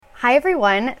Hi,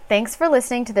 everyone. Thanks for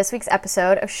listening to this week's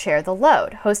episode of Share the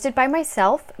Load, hosted by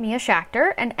myself, Mia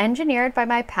Schachter, and engineered by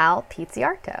my pal, Pete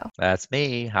Ziarto. That's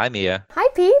me. Hi, Mia. Hi,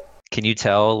 Pete. Can you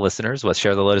tell listeners what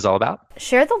Share the Load is all about?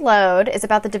 Share the Load is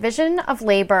about the division of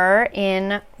labor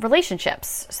in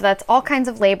relationships. So that's all kinds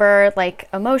of labor, like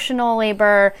emotional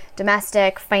labor,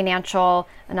 domestic, financial,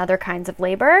 and other kinds of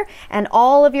labor, and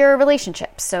all of your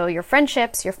relationships. So your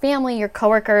friendships, your family, your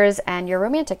coworkers, and your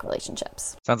romantic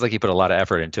relationships. Sounds like you put a lot of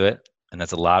effort into it, and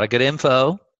that's a lot of good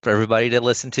info for everybody to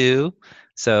listen to.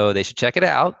 So they should check it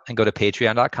out and go to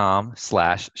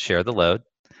patreon.com/sharetheload.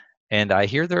 And I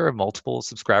hear there are multiple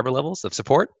subscriber levels of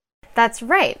support. That's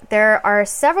right. There are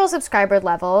several subscriber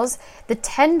levels. The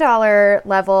 $10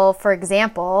 level, for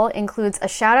example, includes a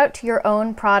shout out to your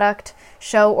own product,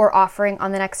 show, or offering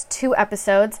on the next 2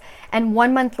 episodes, and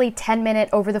 1 monthly 10-minute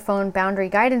over-the-phone boundary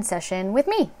guidance session with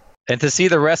me. And to see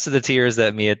the rest of the tiers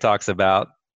that Mia talks about,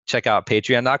 check out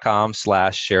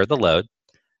patreon.com/sharetheload.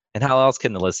 And how else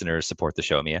can the listeners support the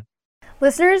show, Mia?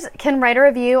 Listeners can write a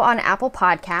review on Apple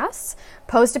Podcasts,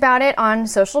 post about it on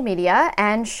social media,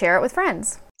 and share it with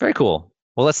friends. Very cool.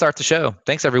 Well, let's start the show.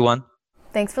 Thanks, everyone.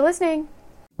 Thanks for listening.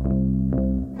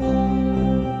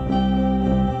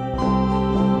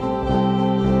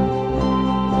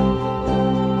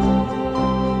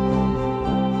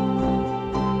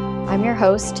 I'm your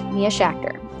host, Mia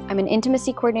Schachter. I'm an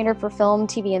intimacy coordinator for film,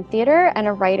 TV, and theater, and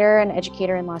a writer and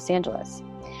educator in Los Angeles.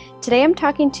 Today I'm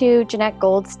talking to Jenette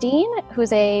Goldstein,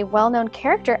 who's a well-known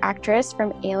character actress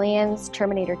from Aliens,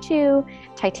 Terminator 2,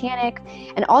 Titanic,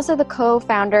 and also the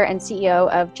co-founder and CEO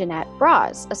of Jeanette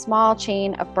Bras, a small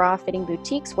chain of bra-fitting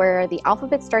boutiques where the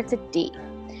alphabet starts at D.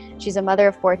 She's a mother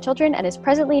of 4 children and is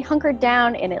presently hunkered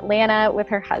down in Atlanta with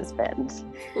her husband.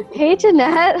 Hey,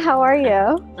 Jeanette, how are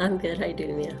you? I'm good. How you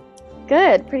doing, Mia?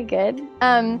 Good, pretty good.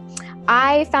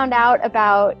 I found out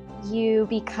about you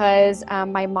because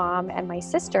my mom and my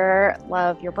sister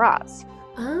love your bras.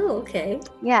 Oh, okay.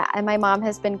 Yeah, and my mom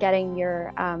has been getting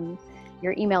your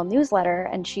email newsletter,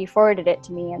 and she forwarded it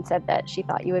to me and said that she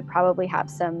thought you would probably have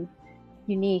some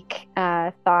unique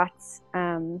thoughts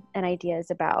and ideas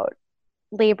about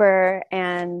labor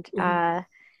and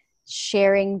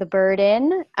sharing the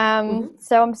burden.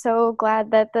 So I'm so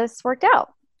glad that this worked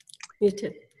out. Me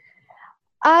too.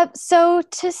 So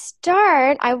to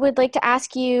start, I would like to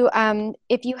ask you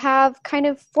if you have kind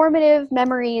of formative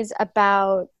memories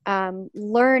about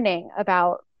learning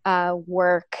about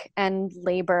work and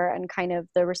labor and kind of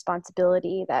the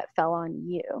responsibility that fell on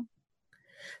you.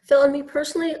 Fell on me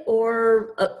personally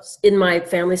or in my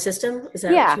family system? Is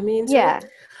that what you mean? Yeah.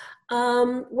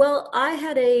 Well, I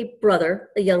had a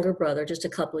younger brother, just a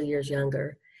couple of years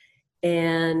younger.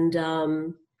 And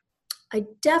I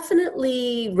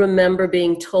definitely remember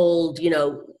being told, you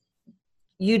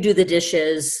do the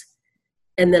dishes,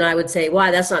 and then I would say,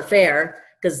 why, that's not fair.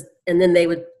 And then they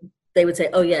would say,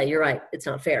 oh yeah, you're right, it's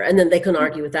not fair. And then they couldn't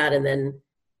argue with that. And then,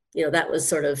 that was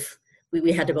sort of,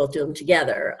 we had to both do them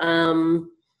together.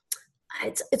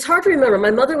 It's hard to remember.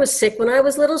 My mother was sick when I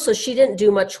was little, so she didn't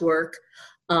do much work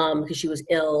because she was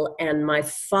ill. And my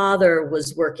father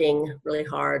was working really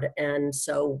hard. And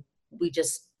so we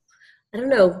just, I don't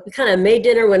know, we kind of made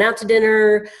dinner, went out to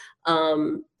dinner.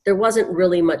 There wasn't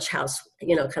really much kind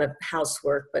of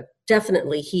housework, but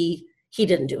definitely he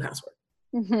didn't do housework.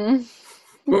 Mm-hmm.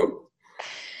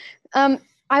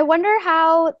 I wonder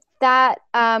how that,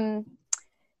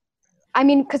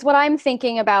 because what I'm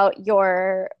thinking about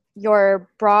your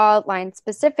bra line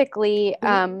specifically,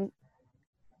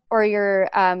 or your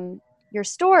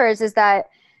stores, is that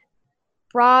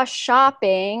bra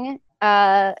shopping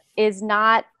is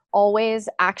not always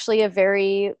actually a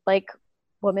very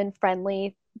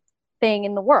woman-friendly thing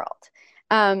in the world.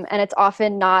 And it's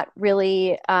often not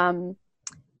really,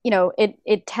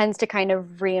 it tends to kind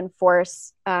of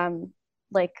reinforce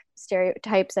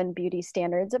stereotypes and beauty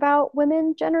standards about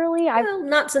women generally. Well,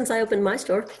 not since I opened my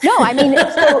store. No,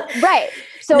 right.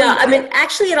 So no,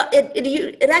 actually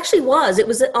it actually was. It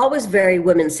was always very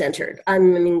women-centered.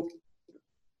 Women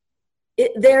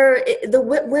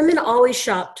always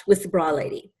shopped with the bra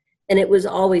lady. And it was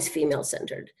always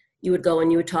female-centered. You would go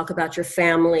and you would talk about your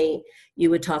family. You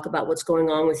would talk about what's going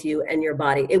on with you and your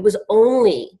body. It was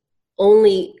only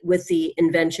with the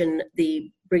invention,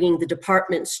 bringing the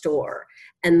department store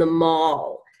and the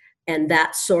mall and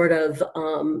that sort of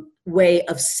way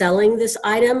of selling this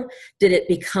item did it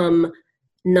become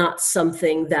not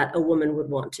something that a woman would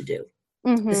want to do.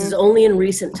 Mm-hmm. This is only in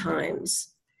recent times.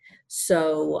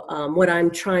 So what I'm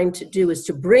trying to do is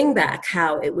to bring back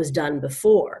how it was done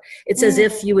before. It's as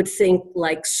if you would think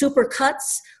like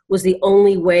Supercuts was the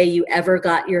only way you ever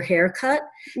got your hair cut.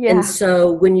 Yeah. And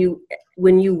so when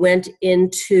when you went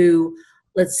into,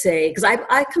 let's say, because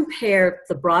I compare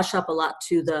the bra shop a lot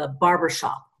to the barber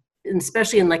shop, and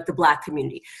especially in like the Black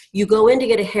community. You go in to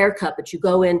get a haircut, but you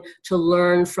go in to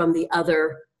learn from the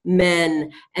other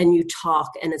men, and you talk,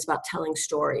 and it's about telling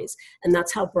stories. And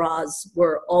that's how bras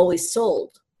were always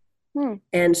sold.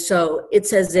 And so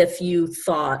it's as if you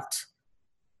thought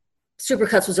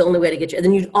Supercuts was the only way to get you. And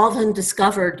then you all of a sudden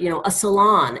discovered, a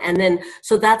salon. And then,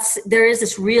 so there is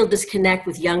this real disconnect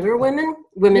with younger women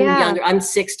younger. I'm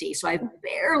 60, so I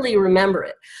barely remember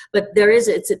it. But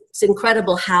it's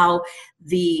incredible how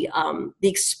the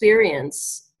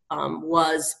experience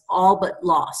was all but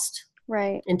lost.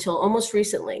 Right. Until almost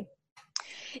recently.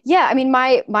 Yeah. I mean,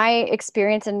 my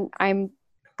experience, and I'm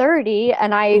 30,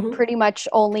 and I pretty much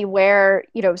only wear,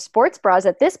 sports bras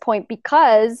at this point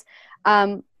because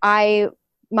my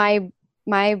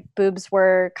boobs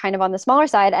were kind of on the smaller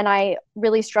side, and I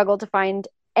really struggled to find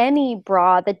any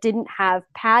bra that didn't have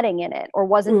padding in it or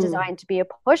wasn't designed to be a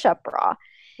push-up bra.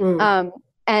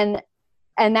 And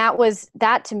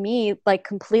that to me, like,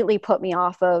 completely put me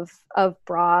off of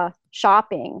bra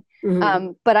shopping.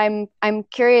 But I'm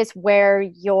curious where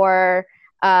your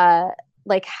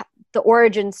the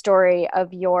origin story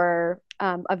of your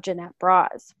of Jeanette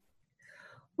bras.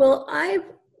 Well, I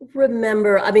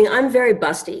remember, I'm very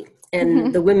busty,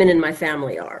 and the women in my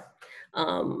family are,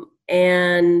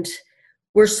 and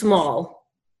we're small,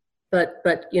 but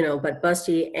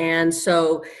busty. And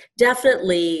so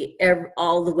definitely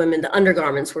all the women, the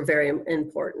undergarments were very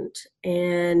important.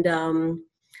 And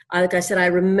like I said, I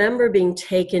remember being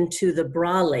taken to the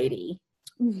bra lady,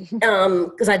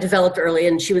 because I developed early,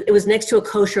 and it was next to a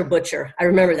kosher butcher. I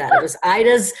remember that. It was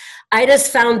Ida's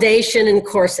foundation and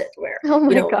corset wear. Oh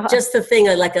my God. Just the thing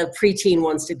like a preteen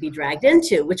wants to be dragged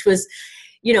into, which was,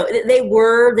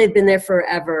 they've been there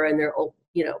forever, and they're,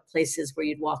 places where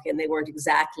you'd walk in. They weren't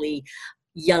exactly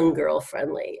young girl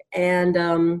friendly. And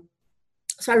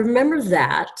so I remember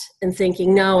that and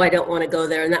thinking, no, I don't want to go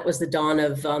there. And that was the dawn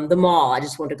of the mall. I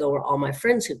just wanted to go where all my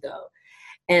friends could go.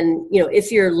 And,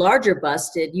 if you're larger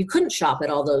busted, you couldn't shop at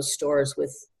all those stores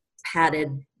with padded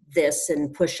this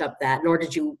and push up that, nor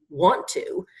did you want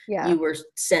to. Yeah. You were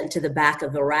sent to the back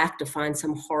of the rack to find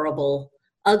some horrible,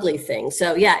 ugly thing.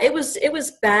 So yeah, it was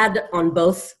bad on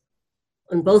both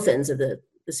ends of the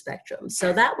spectrum.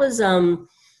 So that was,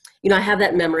 I have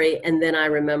that memory. And then I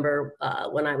remember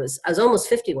when I was almost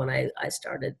 50 when I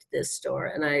started this store,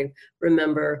 and I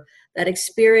remember that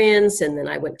experience. And then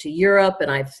I went to Europe,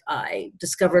 and I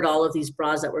discovered all of these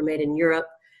bras that were made in Europe,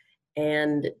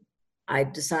 and I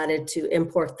decided to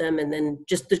import them, and then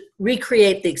just to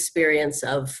recreate the experience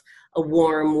of a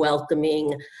warm,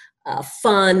 welcoming,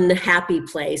 fun, happy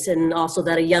place, and also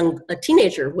that a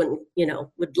teenager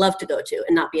would love to go to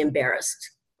and not be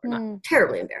embarrassed, or not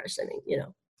terribly embarrassed.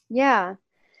 Yeah.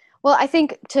 Well, I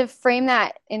think to frame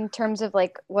that in terms of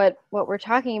like what we're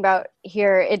talking about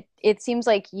here, it seems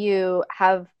like you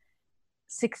have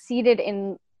succeeded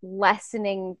in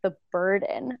lessening the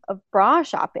burden of bra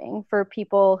shopping for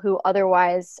people who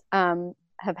otherwise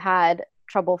have had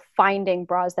trouble finding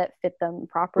bras that fit them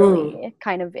properly,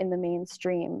 kind of in the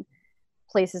mainstream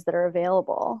places that are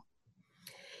available.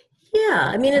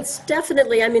 Yeah, it's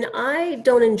definitely, I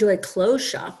don't enjoy clothes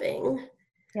shopping.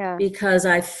 Yeah. Because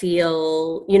I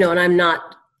feel, and I'm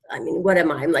not, what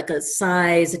am I? I'm like a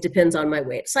size, it depends on my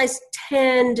weight, size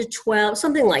 10 to 12,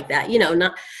 something like that,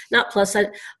 not plus size,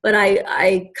 but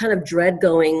I kind of dread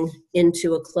going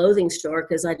into a clothing store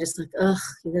because I just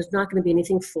there's not going to be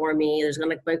anything for me. There's going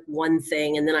to be like one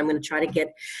thing, and then I'm going to try to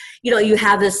get, you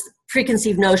have this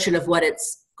preconceived notion of what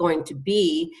it's going to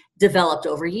be developed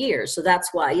over years. So that's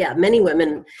why, many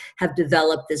women have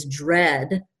developed this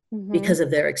dread because of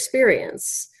their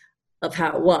experience of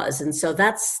how it was. And so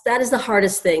that is the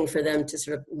hardest thing for them to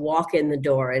sort of walk in the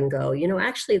door and go,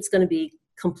 actually it's going to be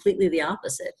completely the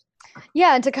opposite.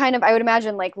 Yeah. And to kind of, I would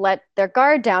imagine, like, let their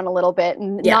guard down a little bit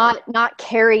and not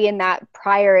carry in that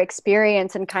prior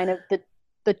experience and kind of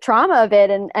the trauma of it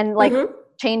and like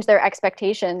change their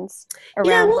expectations around.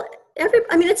 Yeah. Well,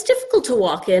 it's difficult to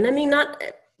walk in. Not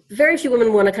very few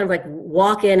women want to kind of like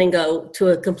walk in and go to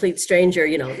a complete stranger,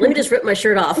 let me just rip my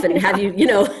shirt off and have you,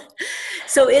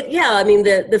 So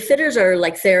the fitters are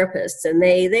like therapists, and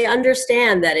they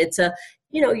understand that it's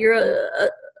you're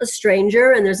a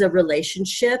stranger, and there's a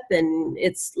relationship, and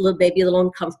it's maybe a little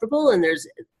uncomfortable, and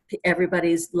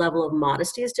everybody's level of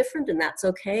modesty is different, and that's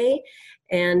okay.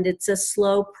 And it's a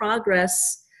slow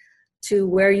progress to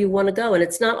where you want to go. And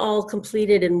it's not all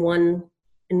completed in one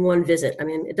visit.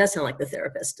 It does sound like the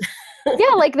therapist.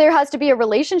 Yeah, like there has to be a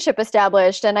relationship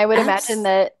established. And I would imagine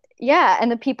that,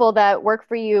 and the people that work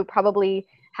for you probably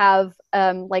have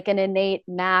like an innate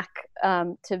knack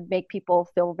to make people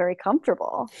feel very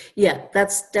comfortable. Yeah,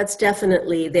 that's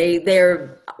definitely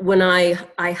they're when I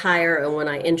hire and when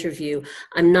I interview,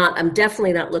 I'm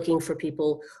definitely not looking for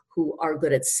people who are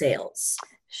good at sales.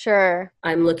 Sure.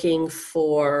 I'm looking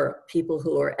for people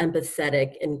who are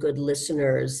empathetic and good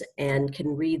listeners and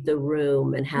can read the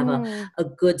room and have a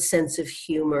good sense of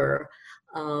humor.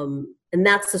 And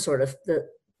that's the sort of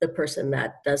the person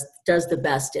that does the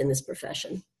best in this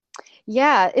profession.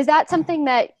 Yeah. Is that something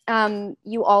that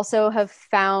you also have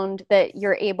found that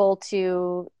you're able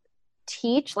to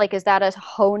teach? Like, is that a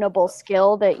honable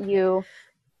skill that you...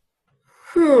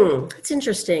 It's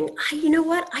interesting. You know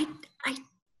what? I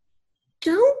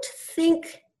don't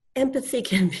think empathy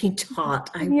can be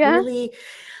taught. I really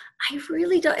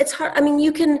don't. It's hard. I mean,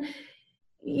 you can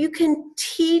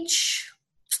teach.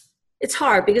 It's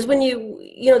hard because when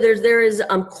there is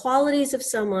qualities of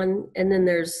someone, and then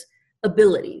there's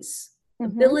abilities.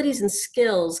 Abilities and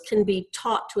skills can be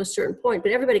taught to a certain point,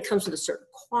 but everybody comes with a certain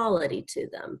quality to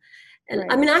them. And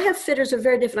I mean, I have fitters who are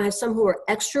very different. I have some who are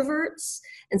extroverts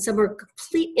and some who are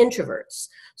complete introverts.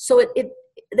 So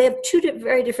they have two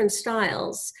very different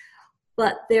styles,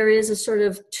 but there is a sort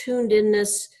of tuned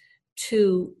inness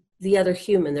to the other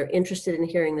human. They're interested in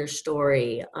hearing their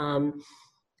story.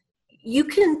 You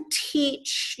can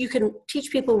teach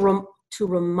people to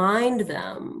remind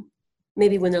them,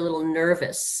 maybe when they're a little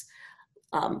nervous,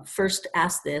 first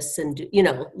ask this and do,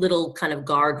 little kind of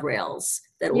guardrails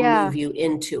that will move you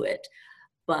into it.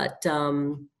 But,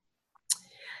 no,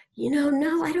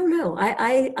 I don't know.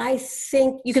 I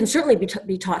think you can certainly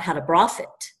be taught how to bra fit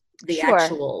the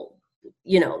actual,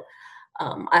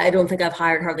 I don't think I've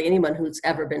hired hardly anyone who's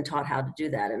ever been taught how to do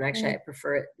that. And actually I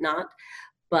prefer it not,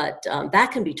 but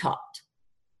that can be taught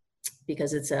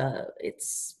because it's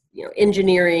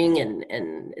engineering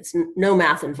and it's no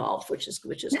math involved, which is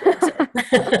good.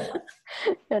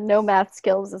 And no math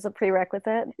skills is a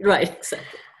prerequisite. Right.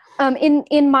 Exactly.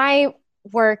 In my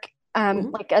work,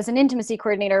 like as an intimacy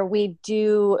coordinator, we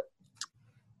do,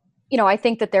 I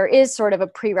think that there is sort of a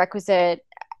prerequisite,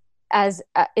 as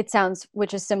it sounds,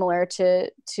 which is similar to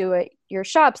your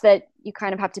shops, that you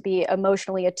kind of have to be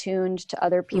emotionally attuned to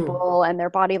other people and their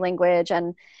body language,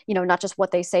 and not just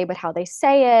what they say, but how they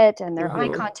say it, and their eye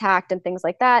contact and things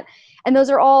like that. And those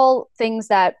are all things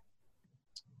that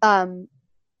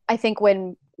I think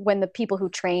when the people who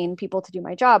train people to do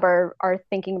my job are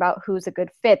thinking about who's a good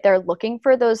fit, they're looking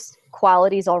for those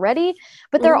qualities already.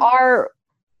 But there are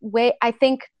I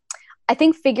think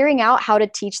figuring out how to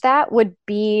teach that would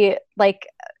be like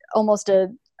almost a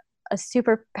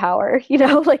superpower,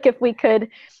 like if we could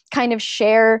kind of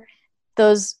share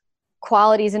those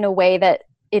qualities in a way that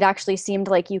it actually seemed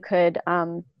like you could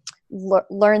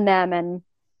learn them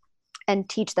and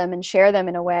teach them and share them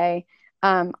in a way.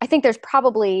 I think there's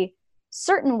probably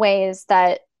certain ways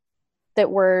that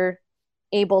we're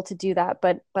able to do that,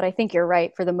 but I think you're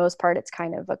right. For the most part, it's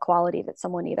kind of a quality that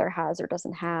someone either has or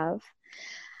doesn't have.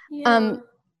 Yeah.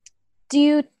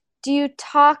 Do you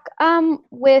talk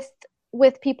with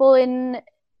people in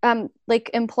like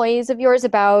employees of yours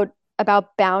about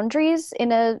boundaries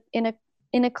in a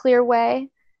clear way?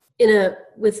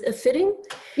 With a fitting?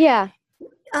 Yeah.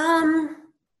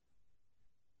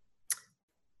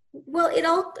 Well, it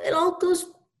all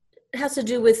has to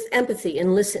do with empathy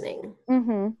and listening.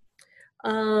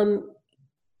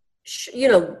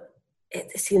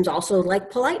 It seems also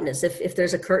like politeness. If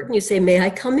there's a curtain, you say, "May I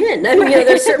come in?" I mean,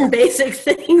 there's certain basic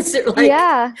things that like,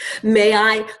 "May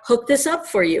I hook this up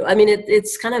for you?" I mean,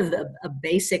 it's kind of a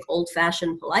basic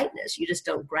old-fashioned politeness. You just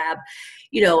don't grab,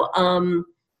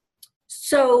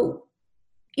 So,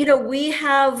 we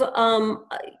have,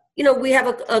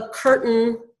 a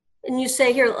curtain. And you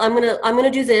say, "Here, I'm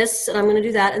gonna do this, and I'm gonna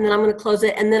do that, and then I'm gonna close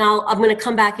it, and then I'm gonna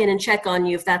come back in and check on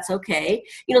you if that's okay."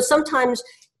 Sometimes,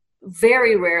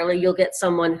 very rarely, you'll get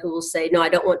someone who will say, "No, I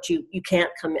don't want you. You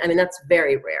can't come in." I mean, that's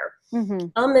very rare.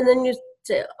 And then you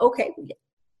say, "Okay,"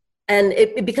 and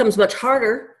it becomes much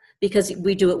harder because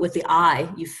we do it with the eye.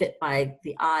 You fit by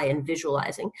the eye and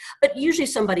visualizing. But usually,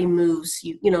 somebody moves.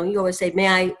 You always say,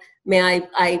 May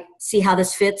I see how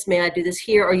this fits? May I do this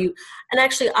here? And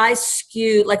actually I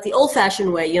skew like the old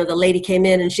fashioned way, the lady came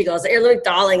in and she goes, "Here, look,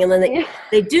 darling." And then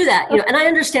they do that, and I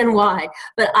understand why,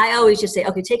 but I always just say,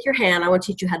 "Okay, take your hand. I want to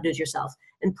teach you how to do it yourself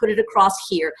and put it across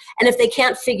here." And if they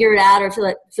can't figure it out or feel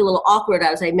a little awkward, I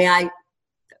would say, "May I?"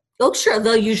 "Oh, sure."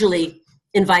 They'll usually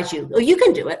invite you. "Oh, you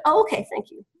can do it." "Oh, okay. Thank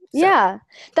you." So. Yeah.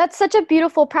 That's such a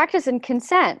beautiful practice in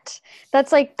consent. That's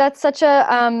such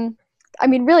a, I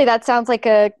mean, really, that sounds like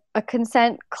a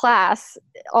consent class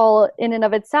all in and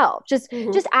of itself. Just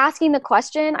asking the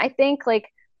question, I think,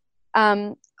 like,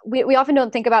 we often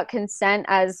don't think about consent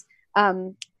as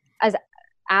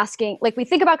asking, like we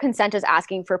think about consent as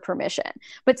asking for permission,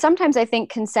 but sometimes I think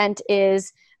consent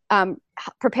is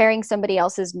preparing somebody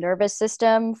else's nervous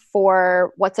system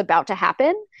for what's about to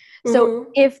happen. So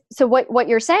what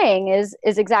you're saying is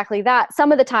exactly that.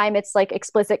 Some of the time it's like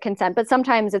explicit consent, but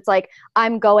sometimes it's like,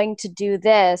 I'm going to do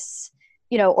this,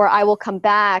 or I will come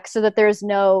back, so that there's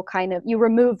no kind of, you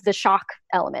remove the shock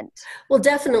element. Well,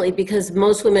 definitely, because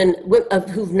most women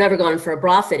who've never gone for a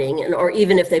bra fitting, or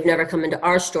even if they've never come into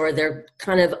our store, they're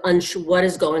kind of unsure what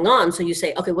is going on. So you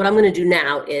say, okay, what I'm going to do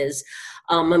now is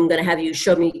I'm going to have you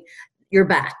show me your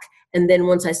back. And then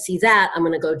once I see that, I'm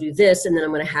going to go do this. And then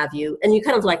I'm going to have you, and you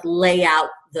kind of like lay out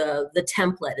the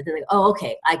template, and then they go, oh,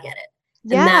 okay, I get it.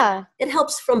 And that, it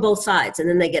helps from both sides, and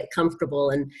then they get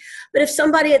comfortable. But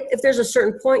if there's a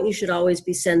certain point, you should always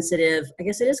be sensitive. I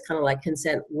guess it is kind of like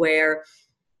consent, where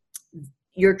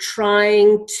you're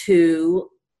trying to,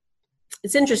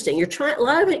 it's interesting. You're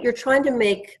trying to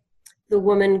make the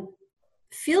woman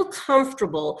feel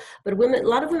comfortable, but a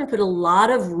lot of women put a lot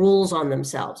of rules on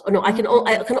themselves. Oh no, I can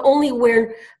only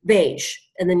wear beige.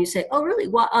 And then you say, oh really?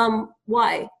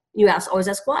 Why? You always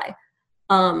ask why.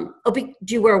 Do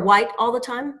you wear white all the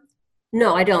time?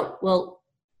 No, I don't. Well,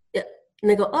 yeah.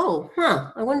 And they go,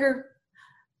 I wonder,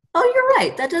 you're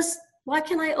right. Why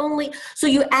can I only, so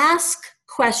you ask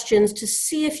questions to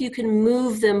see if you can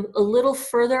move them a little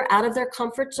further out of their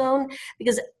comfort zone,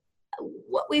 because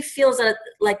what we feel is that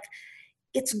like,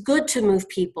 it's good to move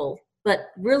people, but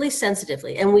really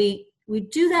sensitively. And we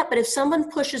do that, but if someone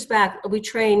pushes back, we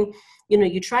train,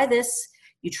 you try this,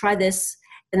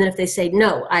 and then if they say,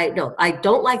 no, I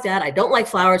don't like that, I don't like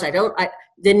flowers,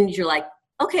 then you're like,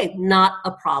 okay, not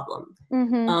a problem.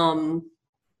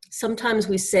 Sometimes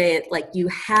we say it like you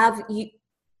have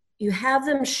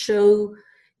them show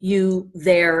you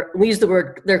we use the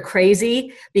word, they're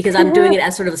crazy, because I'm doing it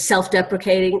as sort of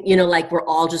self-deprecating, like we're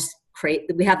all just crazy.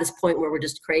 We have this point where we're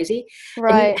just crazy.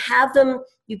 Right. And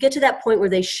you get to that point where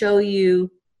they show you,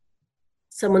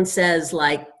 someone says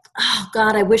like, oh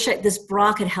God, I wish this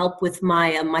bra could help with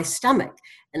my stomach.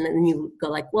 And then you go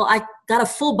like, well, I got a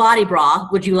full body bra.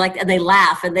 Would you like, and they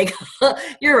laugh and they go,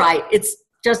 you're right. It's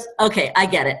just, okay, I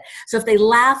get it. So if they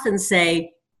laugh and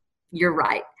say, you're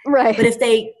right. Right. But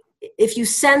if you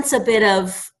sense a bit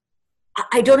of,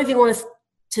 I don't even want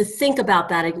to think about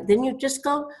that, then you just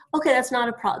go, okay, that's not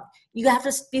a problem. You have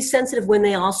to be sensitive when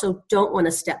they also don't want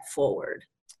to step forward.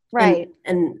 Right.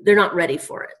 And they're not ready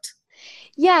for it.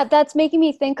 Yeah, that's making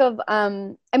me think of,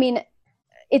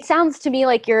 it sounds to me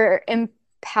like you're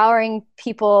empowering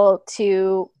people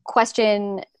to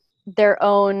question their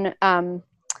own,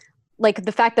 like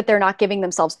the fact that they're not giving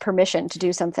themselves permission to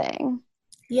do something.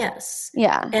 Yes.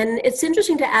 Yeah. And it's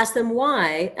interesting to ask them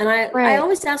why. And I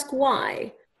always ask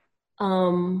why,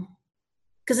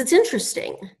 because it's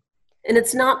interesting. And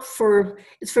it's for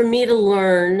me to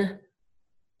learn.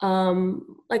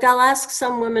 Like I'll ask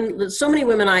so many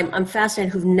women I'm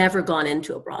fascinated who've never gone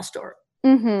into a bra store.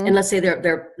 And let's say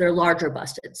they're larger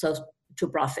busted, so to a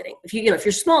bra fitting. If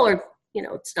you're smaller,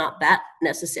 it's not that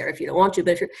necessary if you don't want to.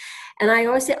 But and I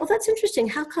always say, oh, that's interesting.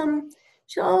 How come?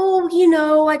 I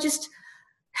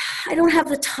don't have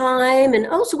the time. And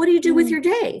so what do you do with your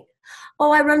day?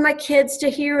 Oh, I run my kids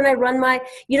to here, and I run my,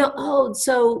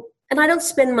 and I don't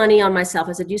spend money on myself.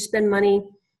 I said, do you spend money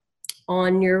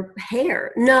on your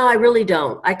hair? No, I really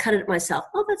don't. I cut it myself.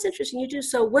 Oh, that's interesting. You do.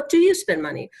 So what do you spend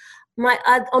money?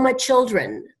 On my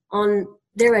children, on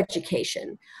their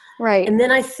education. Right. And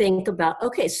then I think about,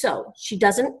 okay, so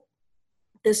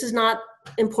this is not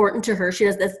important to her. She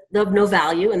has no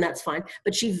value, and that's fine,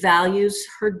 but she values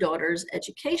her daughter's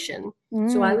education.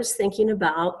 So I was thinking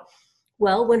about,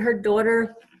 well, when her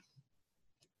daughter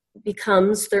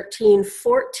becomes 13,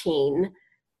 14,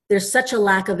 there's such a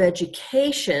lack of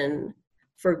education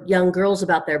for young girls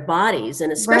about their bodies,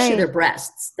 and especially their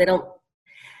breasts.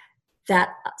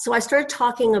 So I started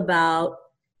talking about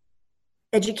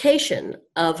education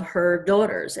of her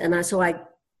daughters. And I guess,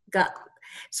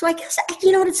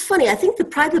 it's funny. I think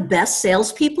probably the best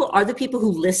salespeople are the people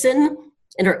who listen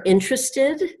and are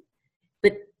interested,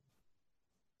 but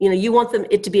you want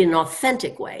it to be an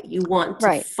authentic way. You want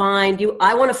to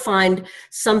I want to find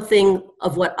something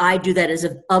of what I do that is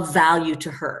of value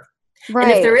to her. Right.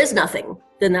 And if there is nothing,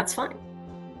 then that's fine.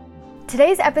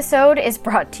 Today's episode is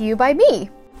brought to you by me.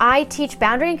 I teach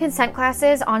boundary and consent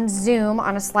classes on Zoom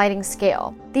on a sliding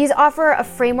scale. These offer a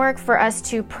framework for us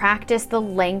to practice the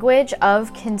language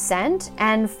of consent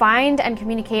and find and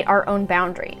communicate our own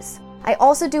boundaries. I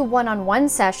also do one-on-one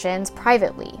sessions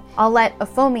privately. I'll let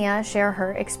Eufemia share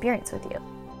her experience with you.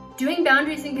 Doing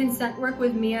boundaries and consent work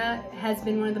with Mia has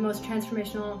been one of the most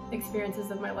transformational experiences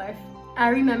of my life. I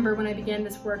remember when I began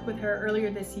this work with her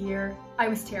earlier this year, I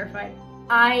was terrified.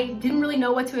 I didn't really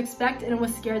know what to expect and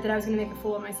was scared that I was going to make a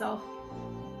fool of myself.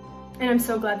 And I'm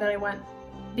so glad that I went,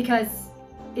 because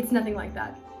it's nothing like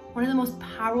that. One of the most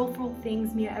powerful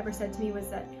things Mia ever said to me was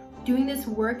that doing this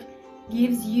work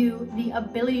gives you the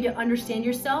ability to understand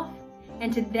yourself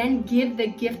and to then give the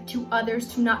gift to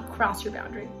others to not cross your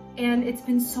boundary. And it's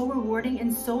been so rewarding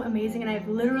and so amazing, and I've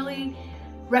literally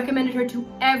recommended her to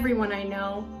everyone I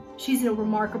know. She's a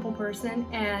remarkable person,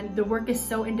 and the work is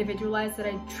so individualized that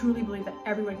I truly believe that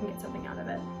everyone can get something out of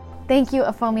it. Thank you,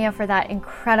 Afomia, for that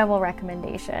incredible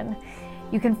recommendation.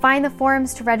 You can find the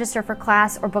forms to register for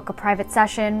class or book a private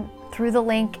session through the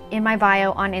link in my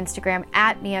bio on Instagram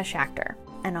at Mia Schachter.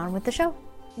 And on with the show.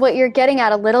 What you're getting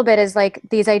at a little bit is like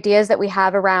these ideas that we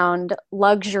have around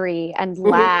luxury and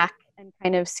lack and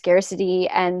kind of scarcity,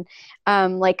 and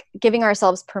like giving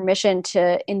ourselves permission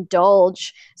to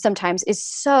indulge sometimes is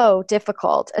so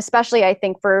difficult, especially I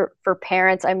think for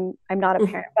parents. I'm not a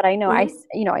parent, but I know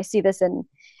I see this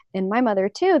in my mother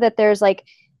too, that there's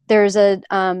a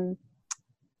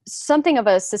something of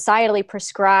a societally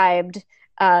prescribed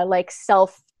like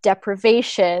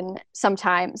self-deprivation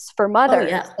sometimes for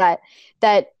mothers,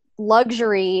 that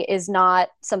luxury is not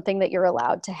something that you're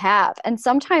allowed to have. And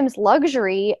sometimes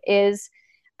luxury is,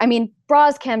 I mean,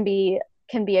 bras can be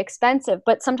expensive,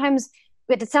 but sometimes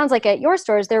it sounds like at your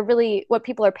stores, they're really, what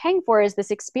people are paying for is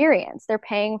this experience. They're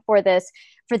paying for this,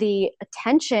 for the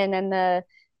attention and the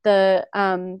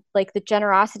like the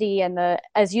generosity and the,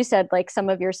 as you said, like some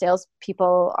of your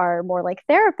salespeople are more like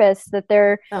therapists, that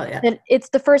that it's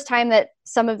the first time that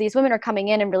some of these women are coming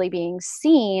in and really being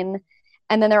seen.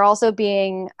 And then they're also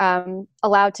being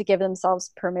allowed to give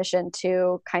themselves permission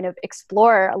to kind of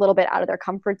explore a little bit out of their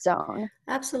comfort zone.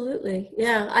 Absolutely.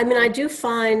 Yeah. I mean, I do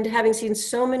find, having seen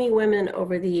so many women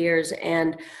over the years,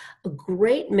 and a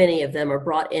great many of them are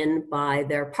brought in by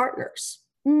their partners.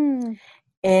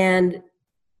 And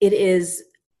it is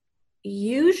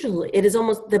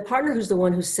almost the partner who's the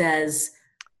one who says,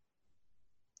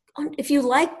 if you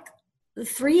like the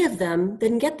three of them,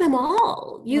 then get them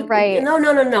all. No.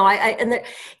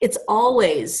 It's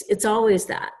always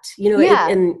that,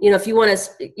 and if you want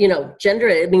to, gender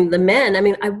it, I mean, the men, I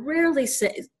mean, I rarely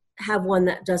have one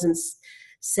that doesn't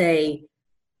say,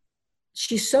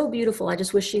 she's so beautiful, I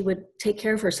just wish she would take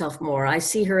care of herself more. I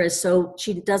see her as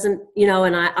she doesn't,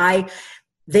 and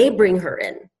they bring her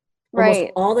in.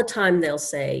 Almost all the time they'll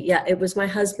say, yeah, it was my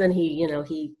husband.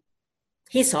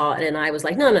 He saw it, and I was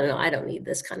like, no, I don't need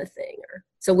this kind of thing.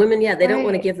 So women, they don't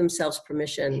want to give themselves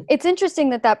permission. It's interesting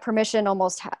that permission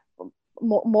almost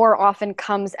more often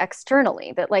comes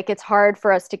externally, that like it's hard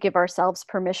for us to give ourselves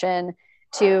permission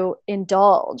to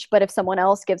indulge. But if someone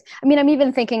else gives, I mean, I'm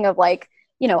even thinking of like,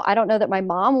 I don't know that my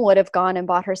mom would have gone and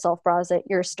bought herself bras at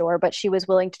your store, but she was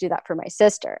willing to do that for my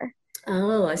sister.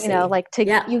 Oh, I see.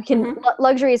 You can,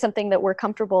 luxury is something that we're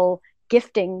comfortable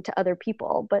gifting to other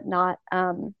people, but not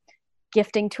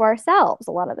gifting to ourselves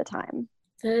a lot of the time.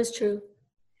 That is true.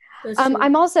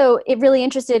 I'm also really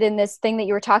interested in this thing that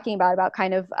you were talking about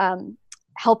kind of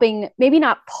helping, maybe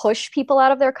not push people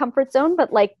out of their comfort zone,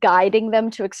 but like guiding them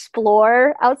to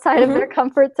explore outside of their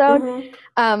comfort zone.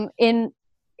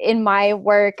 In my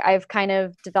work, I've kind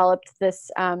of developed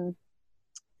this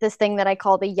this thing that I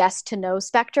call the yes to no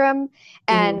spectrum.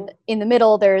 And in the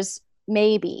middle, there's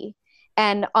maybe.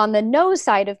 And on the no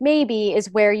side of maybe is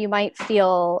where you might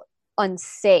feel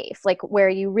unsafe, like where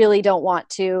you really don't want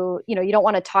to, you don't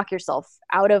want to talk yourself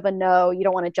out of a no. You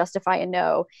don't want to justify a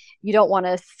no. You don't want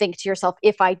to think to yourself,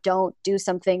 if I don't do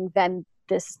something, then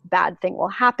this bad thing will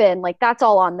happen. Like that's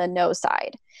all on the no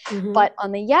side. But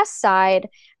on the yes side,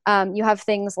 you have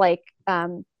things like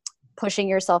pushing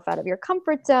yourself out of your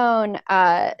comfort zone,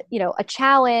 a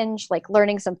challenge, like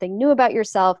learning something new about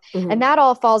yourself. And that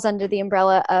all falls under the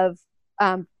umbrella of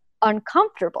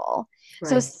uncomfortable.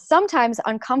 So sometimes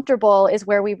uncomfortable is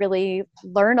where we really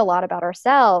learn a lot about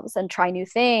ourselves and try new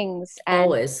things. And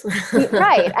always.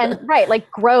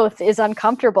 Like growth is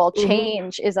uncomfortable.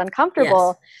 Change is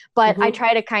uncomfortable. But I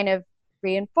try to kind of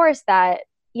reinforce that,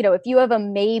 if you have a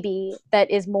maybe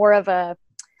that is more of a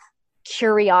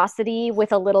curiosity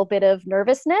with a little bit of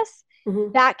nervousness,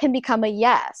 that can become a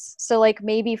yes. So like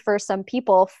maybe for some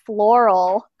people,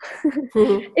 floral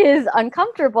is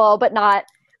uncomfortable, but not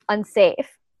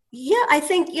unsafe. Yeah, I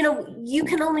think, you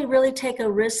can only really take a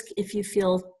risk if you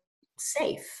feel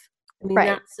safe. I mean,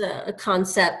 that's a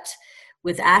concept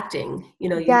with acting.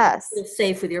 You feel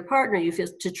safe with your partner. You feel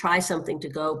to try something to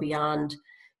go beyond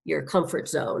your comfort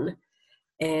zone.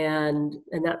 And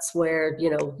that's where,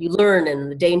 you know, you learn,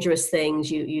 and the dangerous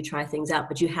things, you try things out,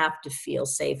 but you have to feel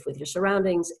safe with your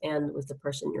surroundings and with the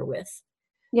person you're with.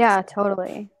 Yeah,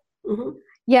 totally. Mm-hmm.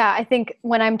 Yeah, I think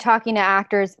when I'm talking to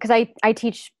actors, because I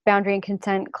teach boundary and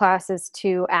consent classes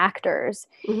to actors,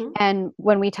 Mm-hmm. and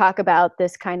when we talk about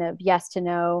this kind of yes to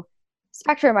no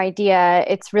spectrum idea,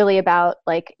 it's really about,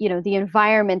 like, you know, the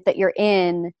environment that you're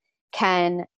in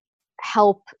can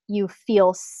help you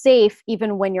feel safe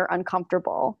even when you're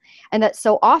uncomfortable. And that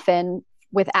so often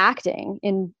with acting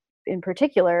in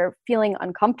particular, feeling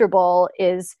uncomfortable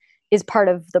is part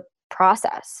of the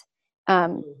process.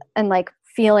 And like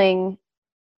feeling,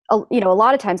 you know, a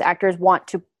lot of times actors want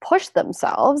to push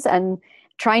themselves and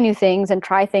try new things and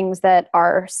try things that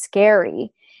are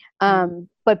scary.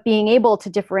 But being able to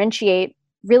differentiate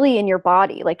really in your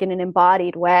body, like in an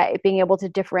embodied way, being able to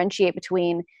differentiate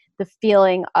between the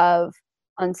feeling of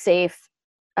unsafe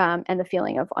and the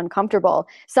feeling of uncomfortable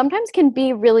sometimes can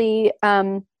be really,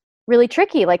 really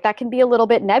tricky. Like that can be a little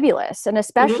bit nebulous. And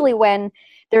especially when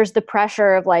there's the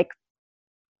pressure of, like,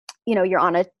 you know, you're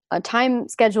on a time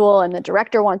schedule and the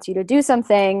director wants you to do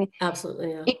something.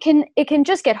 Absolutely. Yeah. It can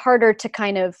just get harder to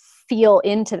kind of feel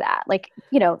into that. Like,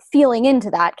 you know, feeling into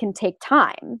that can take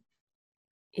time.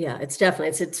 Yeah, it's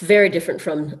definitely, it's very different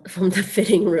from the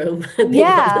fitting room being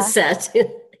on the set. Yeah.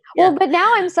 Well, but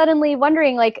now I'm suddenly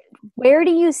wondering, like, where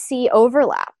do you see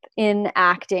overlap in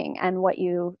acting and what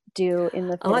you do in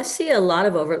the film? I see a lot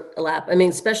of overlap. I mean,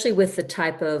 especially with the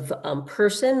type of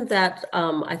person that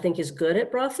I think is good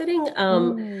at bra fitting.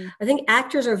 I think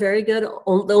actors are very good.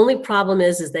 The only problem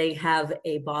is they have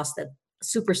a boss that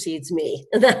supersedes me.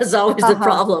 That is always the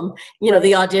problem, you know,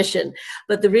 the audition.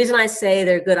 But the reason I say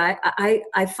they're good,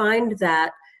 I find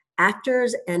that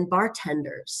actors and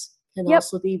bartenders can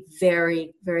also be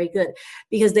very, very good,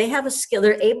 because they have a skill.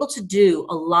 They're able to do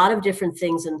a lot of different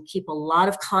things and keep a lot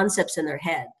of concepts in their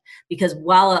head, because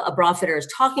while a bra fitter is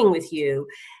talking with you,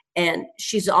 and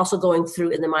she's also going through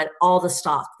in the mind all the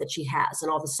stock that she has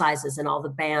and all the sizes and all the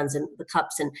bands and the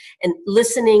cups and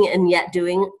listening and yet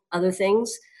doing other things,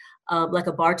 like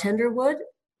a bartender would.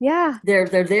 Yeah. They're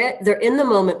there, they're in the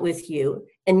moment with you,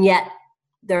 and yet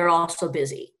they're also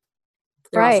busy.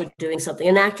 They're also doing something.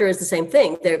 An actor is the same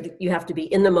thing. You have to be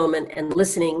in the moment and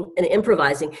listening and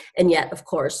improvising. And yet, of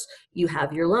course, you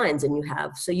have your lines and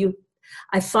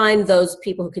I find those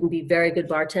people who can be very good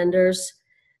bartenders,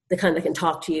 the kind that can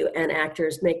talk to you, and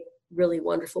actors make really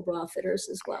wonderful bra fitters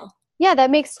as well. Yeah, that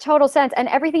makes total sense. And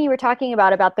everything you were talking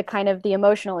about the kind of the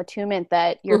emotional attunement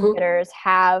that your fitters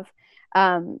have,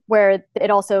 where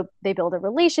they build a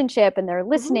relationship and they're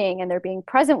listening and they're being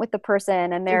present with the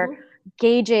person and they're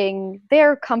gauging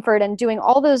their comfort and doing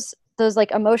all those like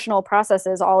emotional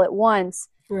processes all at once.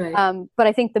 Right. But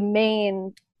I think the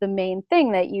main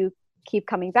thing that you keep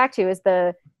coming back to is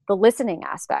the listening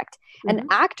aspect. And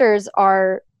actors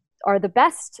are the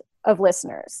best of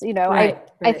listeners. You know,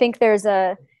 I think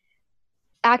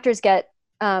actors get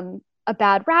a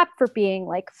bad rap for being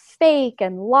like fake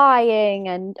and lying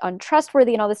and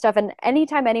untrustworthy and all this stuff. And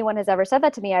anytime anyone has ever said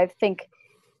that to me, I think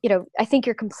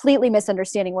you're completely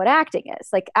misunderstanding what acting is.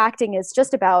 Like, acting is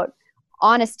just about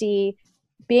honesty,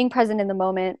 being present in the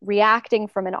moment, reacting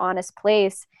from an honest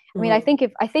place. I mean, I think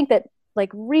that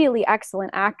like really excellent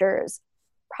actors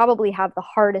probably have the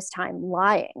hardest time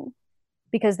lying,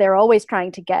 because they're always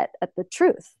trying to get at the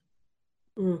truth.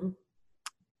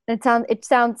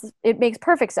 It makes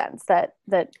perfect sense that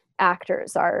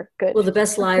actors are good. Well, the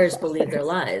best liars believe their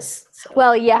lies. So.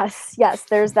 Well, yes,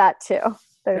 there's that too.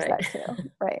 That too.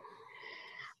 Right.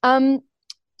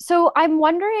 So I'm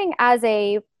wondering, as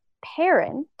a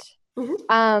parent,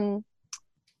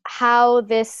 how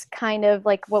this kind of,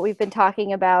 like what we've been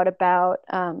talking about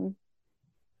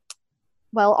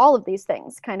well, all of these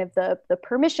things, kind of the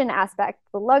permission aspect,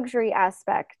 the luxury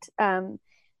aspect,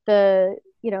 the,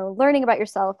 learning about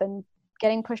yourself and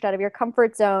getting pushed out of your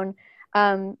comfort zone,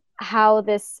 how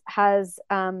this has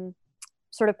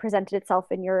sort of presented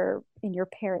itself in your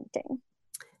parenting.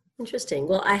 Interesting.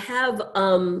 Well, I have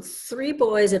 3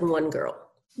 boys and 1 girl.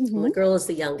 The girl is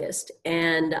the youngest.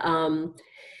 And,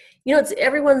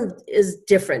 everyone is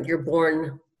different. You're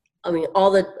born,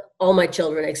 all my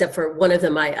children, except for one of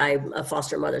them, I'm a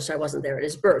foster mother, so I wasn't there at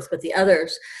his birth. But the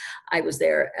others, I was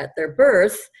there at their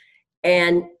birth.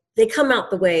 And they come out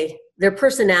the way, their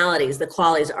personalities, the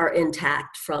qualities are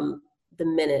intact from the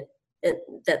minute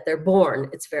that they're born.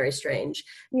 It's very strange.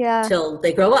 Yeah. Till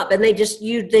they grow up, and they just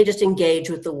engage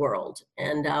with the world.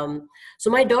 And so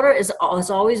my daughter has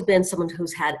always been someone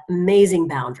who's had amazing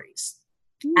boundaries.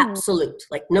 Absolute,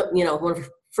 like no, one of her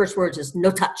first words is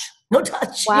no touch, no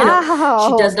touch. Wow.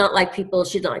 She does not like people.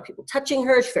 She doesn't like people touching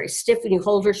her. She's very stiff when you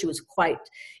hold her. She was quite,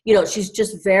 she's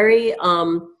just very,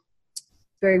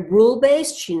 very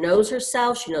rule-based. She knows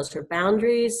herself. She knows her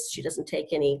boundaries. She doesn't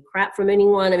take any crap from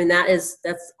anyone. I mean, that's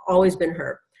always been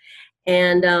her.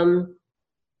 And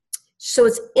so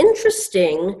it's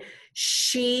interesting.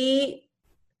 She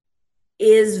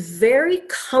is very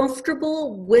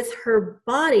comfortable with her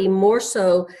body, more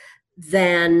so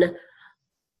than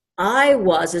I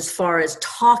was as far as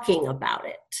talking about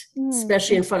it,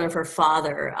 especially in front of her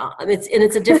father.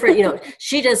 It's a different,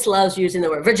 she just loves using the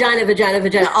word vagina, vagina,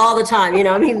 vagina all the time.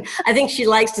 I think she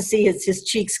likes to see his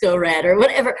cheeks go red or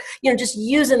whatever, just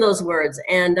using those words.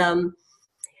 And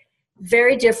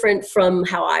very different from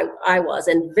how I was,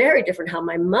 and very different how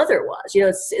my mother was.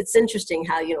 It's interesting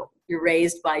how, you're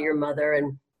raised by your mother.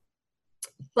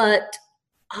 But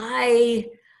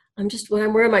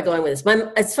where am I going with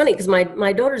this? It's funny because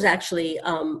my daughter's actually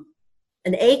an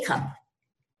A cup.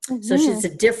 Mm-hmm. So she's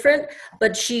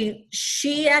but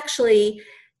she actually,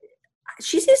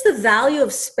 she sees the value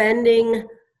of spending,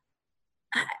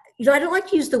 I don't like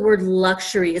to use the word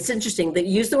luxury. It's interesting that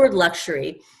you use the word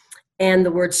luxury, and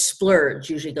the word splurge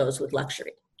usually goes with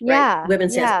luxury. Right? Yeah. Women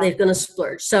say they're going to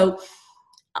splurge. So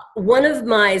one of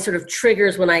my sort of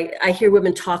triggers when I hear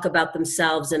women talk about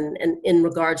themselves and in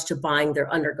regards to buying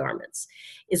their undergarments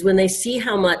is when they see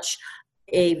how much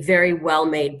a very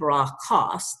well-made bra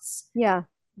costs. Yeah.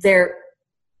 They're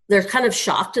kind of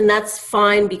shocked, and that's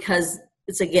fine, because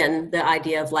it's, again, the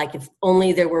idea of like, if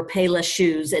only there were Payless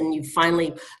shoes, and you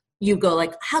go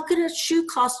like, how could a shoe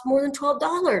cost more than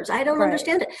 $12? I don't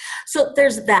understand it. So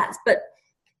there's that. But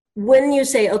when you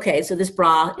say, okay, so this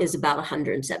bra is about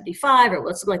 $175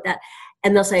 or something like that,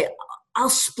 and they'll say, I'll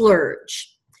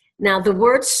splurge. Now, the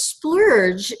word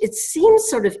splurge, it seems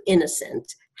sort of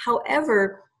innocent.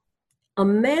 However, a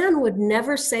man would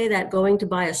never say that going to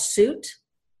buy a suit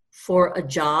for a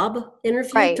job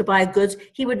interview, to buy goods.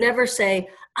 He would never say,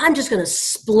 I'm just going to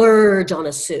splurge on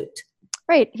a suit.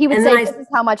 Right. He would say, this is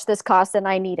how much this costs, and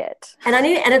I need it. And I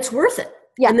need it, and it's worth it.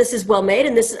 Yeah. And this is well made,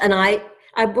 and I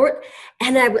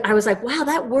was like, wow,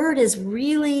 that word is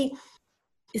really,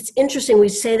 it's interesting. We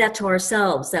say that to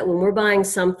ourselves, that when we're buying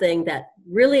something that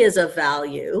really is of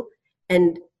value,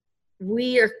 and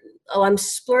I'm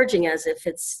splurging as if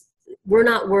we're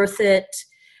not worth it.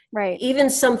 Right. Even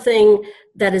something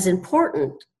that is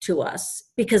important to us,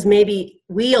 because maybe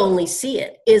we only see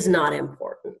it, is not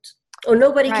important. Or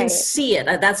nobody can see it.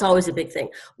 That's always a big thing.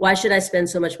 Why should I spend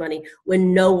so much money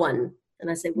when no one? And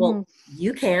I say, well,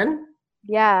 you can.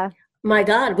 Yeah. My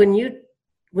God, when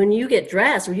you get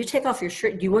dressed or you take off your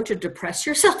shirt, do you want to depress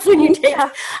yourself when you take?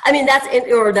 I mean,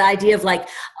 or the idea of like,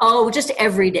 oh, just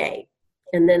every day.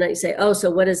 And then I say, oh,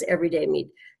 so what does every day mean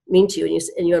to you?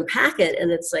 And you unpack it,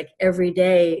 and it's like every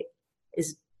day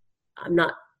is, I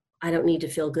don't need to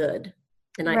feel good,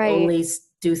 and I only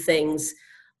do things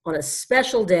on a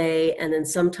special day, and then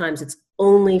sometimes it's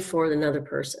only for another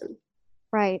person.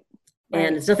 Right.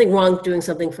 And it's nothing wrong with doing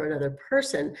something for another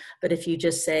person, but if you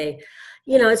just say,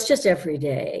 it's just every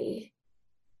day.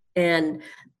 And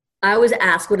I always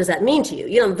ask, what does that mean to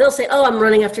you? They'll say, oh, I'm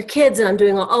running after kids and I'm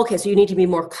doing okay, so you need to be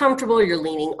more comfortable, you're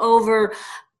leaning over.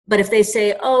 But if they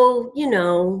say, oh,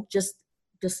 just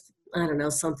I don't know,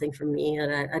 something for me,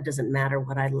 and it doesn't matter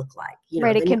what I look like.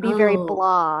 It can be very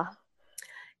blah.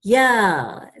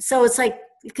 Yeah. So it's like,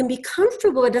 it can be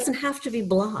comfortable. It doesn't have to be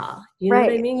blah. You know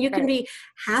what I mean? You can be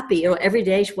happy, every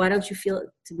day. Why don't you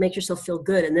to make yourself feel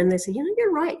good? And then they say,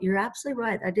 you're right. You're absolutely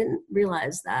right. I didn't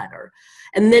realize that.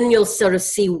 And then you'll sort of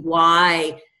see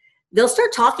why. They'll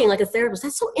start talking like a therapist.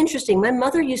 That's so interesting. My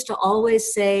mother used to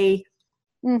always say,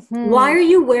 why are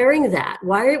you wearing that?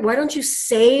 Why don't you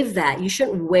save that? You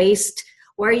shouldn't waste.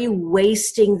 Why are you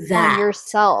wasting that? On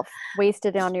yourself. Waste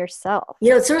it on yourself.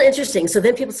 It's really interesting. So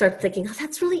then people start thinking, oh,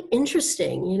 that's really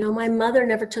interesting. My mother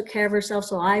never took care of herself.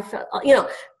 So I felt, and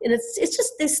it's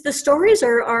just, the stories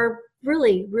are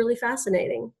really, really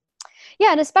fascinating.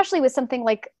 Yeah. And especially with something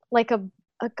like a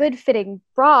good fitting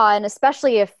bra. And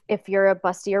especially if you're a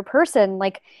bustier person,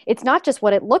 like, it's not just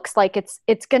what it looks like.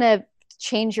 It's going to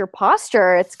change your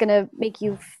posture. It's going to make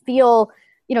you feel,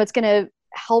 it's going to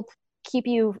help keep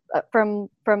you from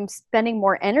spending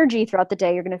more energy throughout the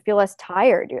day. You're going to feel less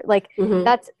tired. You're like,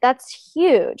 that's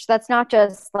huge. That's not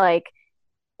just like,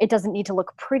 it doesn't need to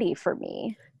look pretty for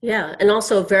me. Yeah. And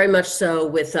also very much so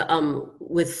with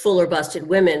fuller busted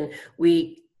women,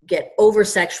 we were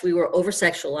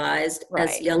over-sexualized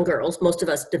as young girls. Most of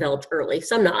us developed early,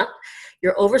 some not.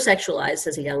 You're over-sexualized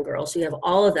as a young girl. So you have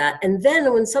all of that. And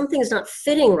then when something's not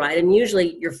fitting right, and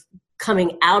usually you're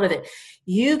coming out of it.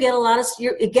 You get a lot of,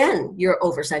 you're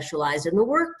over sexualized in the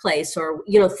workplace, or,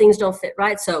 you know, things don't fit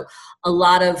right. So a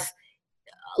lot of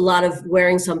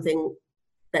wearing something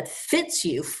that fits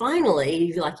you,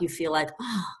 finally, you feel like,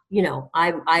 oh, you know,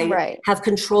 I have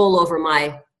control over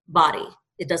my body.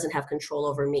 It doesn't have control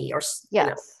over me. Or, you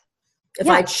know, if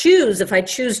I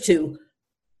choose to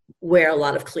wear a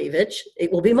lot of cleavage,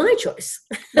 it will be my choice.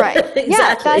 Right.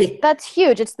 Exactly. Yeah, that's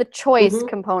huge. It's the choice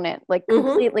component, like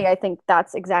completely. I think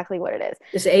that's exactly what it is.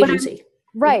 It's agency.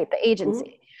 Right. The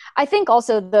agency. I think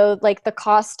also though, like the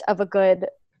cost of a good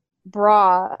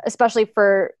bra, especially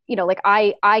for, you know, like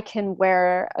I can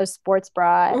wear a sports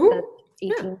bra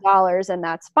that's $18 and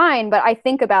that's fine. But I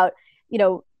think about, you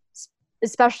know,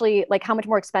 especially like how much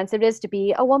more expensive it is to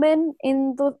be a woman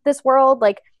in this world,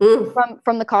 like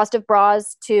from the cost of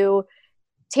bras to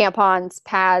tampons,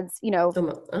 pads, you know,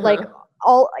 like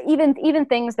all, even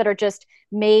things that are just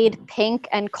made pink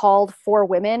and called for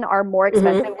women are more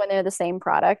expensive when they're the same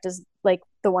product as like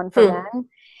the one for men.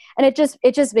 And it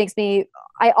just makes me,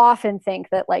 I often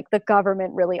think that like the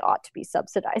government really ought to be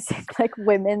subsidizing like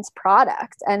women's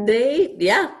products. And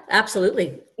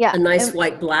absolutely. Yeah. A nice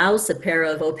white blouse, a pair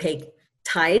of opaque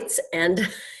tights, and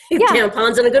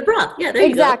tampons and a good bra. Yeah, there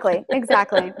you go.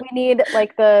 Exactly.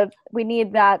 We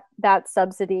need that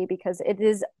subsidy, because it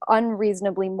is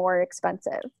unreasonably more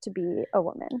expensive to be a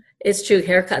woman. It's true.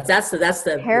 Haircuts. That's the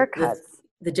haircuts.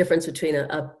 The difference between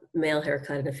a male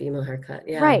haircut and a female haircut.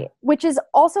 Yeah. Right. Which is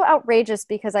also outrageous,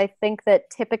 because I think that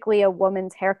typically a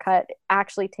woman's haircut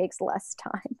actually takes less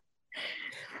time.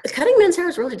 Cutting men's hair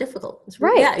is really difficult. It's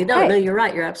really, right. No, you're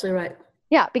right. You're absolutely right.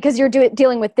 Yeah, because you're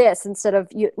dealing with this instead of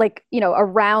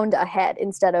around a head,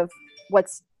 instead of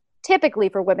what's typically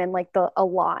for women like a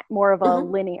lot more of a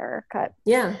linear cut.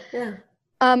 Yeah.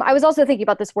 I was also thinking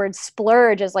about this word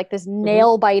splurge as like this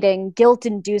nail biting, guilt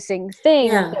inducing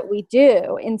thing that we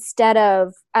do, instead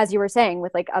of, as you were saying,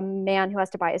 with like a man who has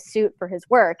to buy a suit for his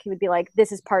work, he would be like,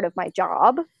 this is part of my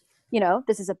job. You know,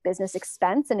 this is a business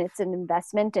expense and it's an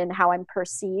investment in how I'm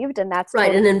perceived. And that's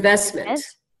right. An investment.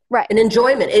 Right. An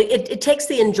enjoyment. It takes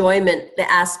the enjoyment, the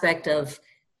aspect of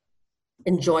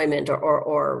enjoyment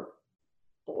or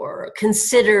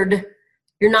considered.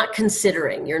 You're not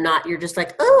considering. You're just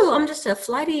like, oh, I'm just a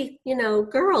flighty, you know,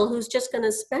 girl who's just going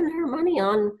to spend her money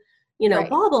on, you know,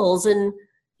 baubles. And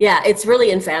it's really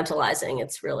infantilizing.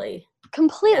 It's really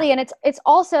completely. And it's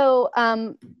also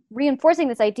reinforcing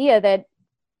this idea that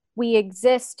we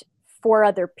exist for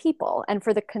other people and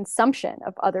for the consumption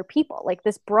of other people. Like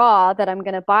this bra that I'm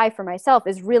going to buy for myself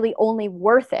is really only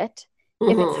worth it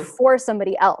if it's for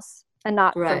somebody else and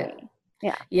not for me.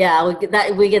 Yeah,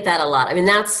 we get that a lot. I mean,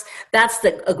 that's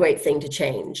a great thing to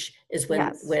change, is when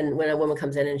a woman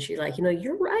comes in and she's like, you know,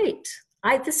 you're right.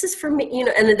 This is for me, you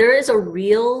know. And there's a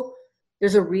real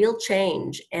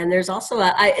change. And there's also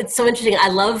it's so interesting.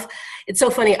 It's so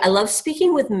funny. I love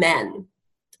speaking with men.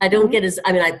 I don't get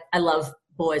I love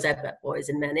boys. I've got boys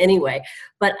and men anyway.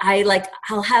 But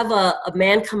I'll have a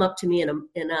man come up to me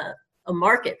in a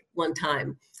market one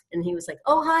time. And he was like,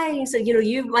 oh, hi. He said, you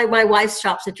know, my wife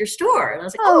shops at your store. And I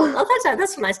was like, oh,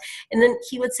 that's so nice. And then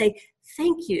he would say,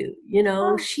 thank you. You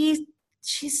know, she's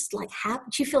like happy.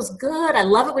 She feels good. I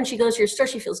love it when she goes to your store.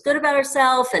 She feels good about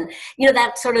herself. And, you know,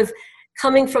 that sort of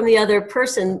coming from the other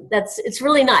person, it's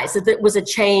really nice. That it was a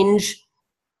change,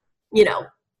 you know.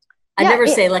 I never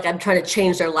say like I'm trying to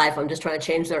change their life. I'm just trying to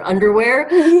change their underwear.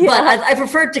 But I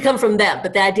prefer it to come from them.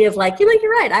 But the idea of like, you know,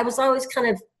 you're right. I was always kind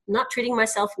of not treating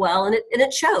myself well, and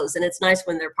it shows. And it's nice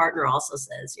when their partner also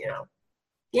says, you know,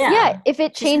 if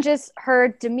it changes her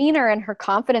demeanor and her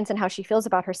confidence and how she feels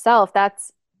about herself,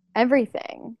 that's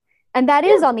everything. And that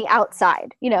is on the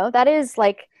outside, you know, that is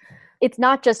like, it's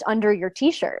not just under your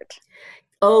t-shirt.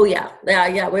 Oh yeah.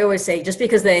 We always say just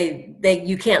because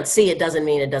you can't see it doesn't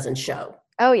mean it doesn't show.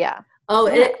 Oh yeah. Oh,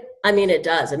 it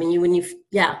does. I mean,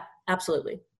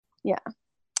 absolutely. Yeah.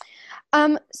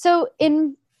 So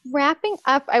in wrapping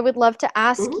up, I would love to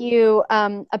ask you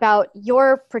about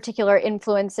your particular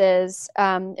influences.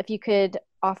 If you could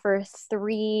offer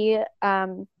 3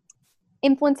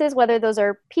 influences, whether those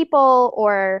are people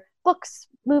or books,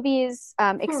 movies,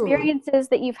 experiences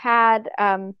that you've had,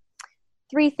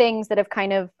 3 things that have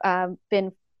kind of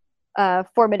been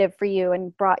formative for you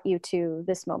and brought you to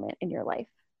this moment in your life.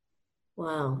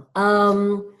 Wow.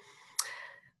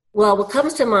 Well, what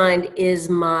comes to mind is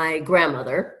my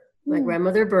grandmother. My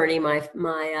grandmother Bernie, my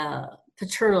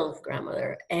paternal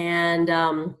grandmother, and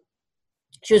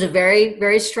she was a very,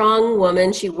 very strong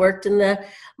woman. She worked in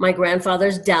my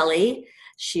grandfather's deli.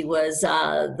 She was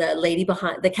the lady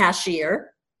behind the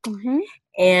cashier,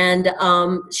 and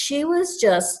she was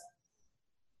just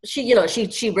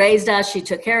she raised us, she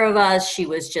took care of us. She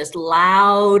was just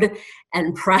loud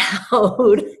and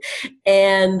proud.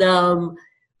 And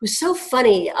it was so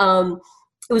funny.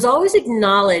 It was always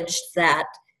acknowledged that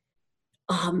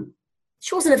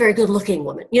she wasn't a very good looking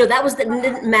woman. That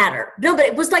didn't matter. No, but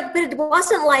it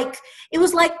wasn't like, it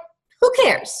was like, who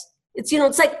cares? It's,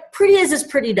 it's like pretty as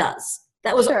pretty does.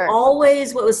 That was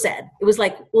always what was said. It was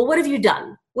like, well, what have you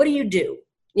done? What do you do?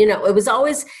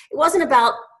 It wasn't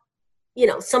about,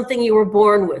 something you were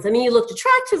born with. I mean, you looked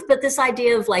attractive, but this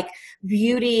idea of like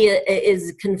beauty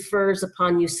confers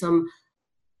upon you some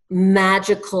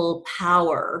magical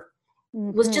power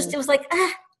was just, it was like,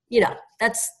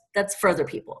 that's for other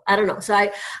people. I don't know. So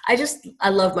I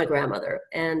love my grandmother,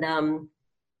 and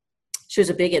she was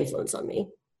a big influence on me.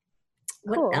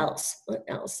 What else?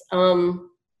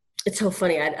 It's so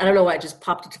funny. I don't know why it just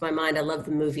popped into my mind. I love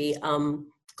the movie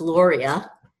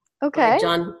Gloria. Okay.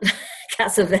 John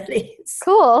Cassavetes.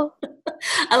 Cool.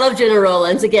 I love Gena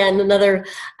Rowlands. Again,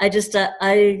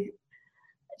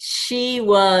 she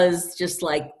was just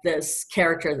like this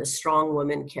character, the strong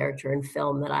woman character in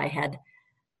film that I had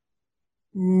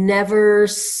never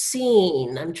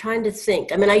seen. I'm trying to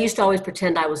think. I mean, I used to always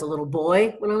pretend I was a little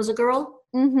boy when I was a girl.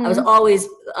 Mm-hmm. I was always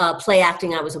play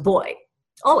acting I was a boy.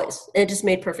 Always. And it just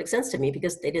made perfect sense to me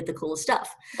because they did the coolest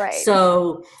stuff. Right.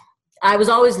 So I was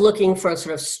always looking for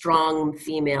sort of strong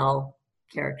female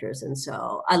characters. And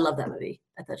so I love that movie.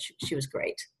 I thought she was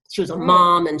great. She was a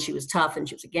mom, and she was tough, and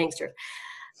she was a gangster.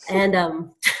 And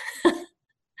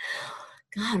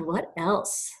God, what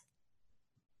else?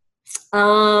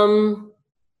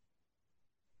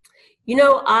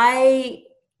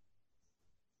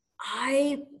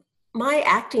 My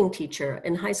acting teacher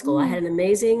in high school, I had an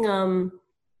amazing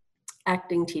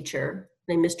acting teacher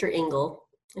named Mr. Engel.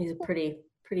 He's a pretty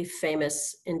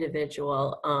famous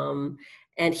individual.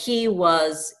 And he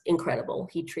was incredible.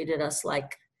 He treated us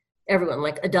like everyone,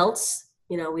 like adults.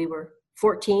 We were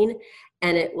 14,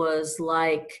 and it was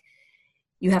like,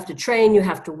 you have to train, you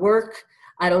have to work.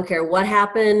 I don't care what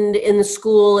happened in the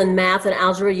school in math and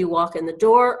algebra. You walk in the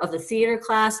door of the theater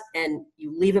class and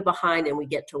you leave it behind, and we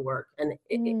get to work. And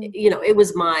it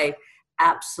was my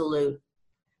absolute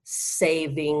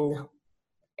saving.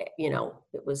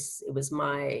 It was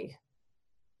my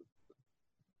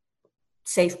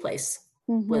safe place.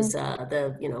 Mm-hmm. Was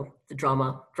the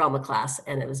drama class,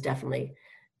 and it was definitely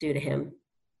due to him.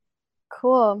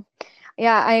 Cool.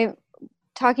 Yeah,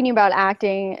 talking to you about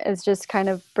acting is just kind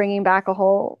of bringing back a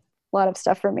whole lot of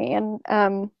stuff for me. And,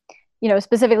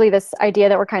 specifically this idea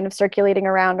that we're kind of circulating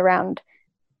around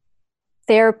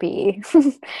therapy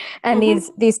and mm-hmm.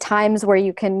 these times where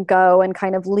you can go and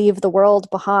kind of leave the world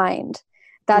behind.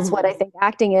 That's mm-hmm. what I think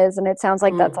acting is. And it sounds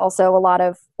like that's also a lot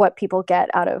of what people get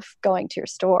out of going to your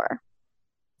store.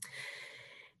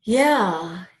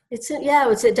 Yeah, it's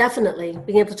definitely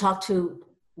being able to talk to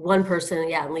one person,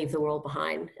 and leave the world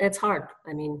behind. It's hard.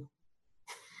 I mean,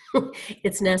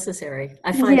 it's necessary.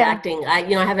 I find acting, I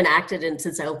haven't acted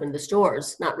since I opened the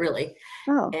stores, not really.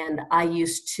 Oh. And I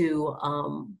used to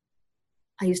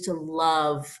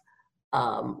love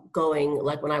going,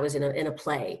 like when I was in a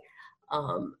play,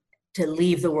 to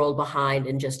leave the world behind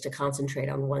and just to concentrate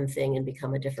on one thing and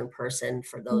become a different person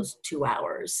for those 2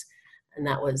 hours. And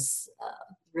that was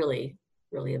really,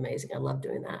 really amazing. I love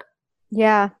doing that.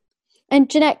 Yeah. And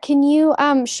Jeanette, can you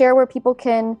share where people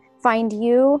can find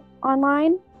you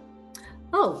online?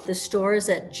 Oh, the store is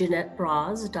at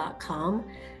JeanetteBras.com.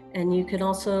 And you can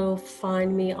also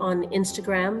find me on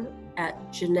Instagram at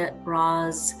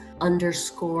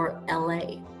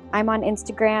JeanetteBras_LA. I'm on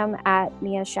Instagram at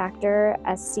Mia Schachter,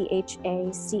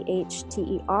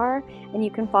 SCHACHTER, and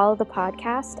you can follow the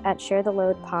podcast at Share the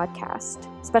Load Podcast.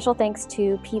 Special thanks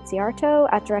to Pete Ziarto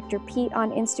at Director Pete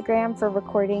on Instagram for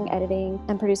recording, editing,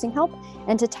 and producing help,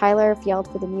 and to Tyler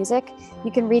Fjeld for the music.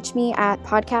 You can reach me at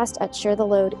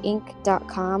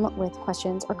podcast@sharetheloadinc.com with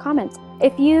questions or comments.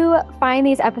 If you find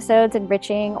these episodes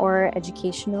enriching or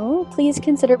educational, please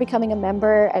consider becoming a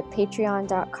member at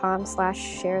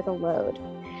patreon.com/sharetheload.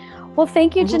 Well,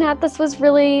 thank you, Jeanette. This was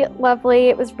really lovely.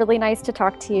 It was really nice to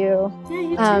talk to you. Yeah,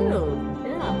 you too.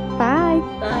 Yeah. Bye.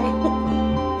 Bye.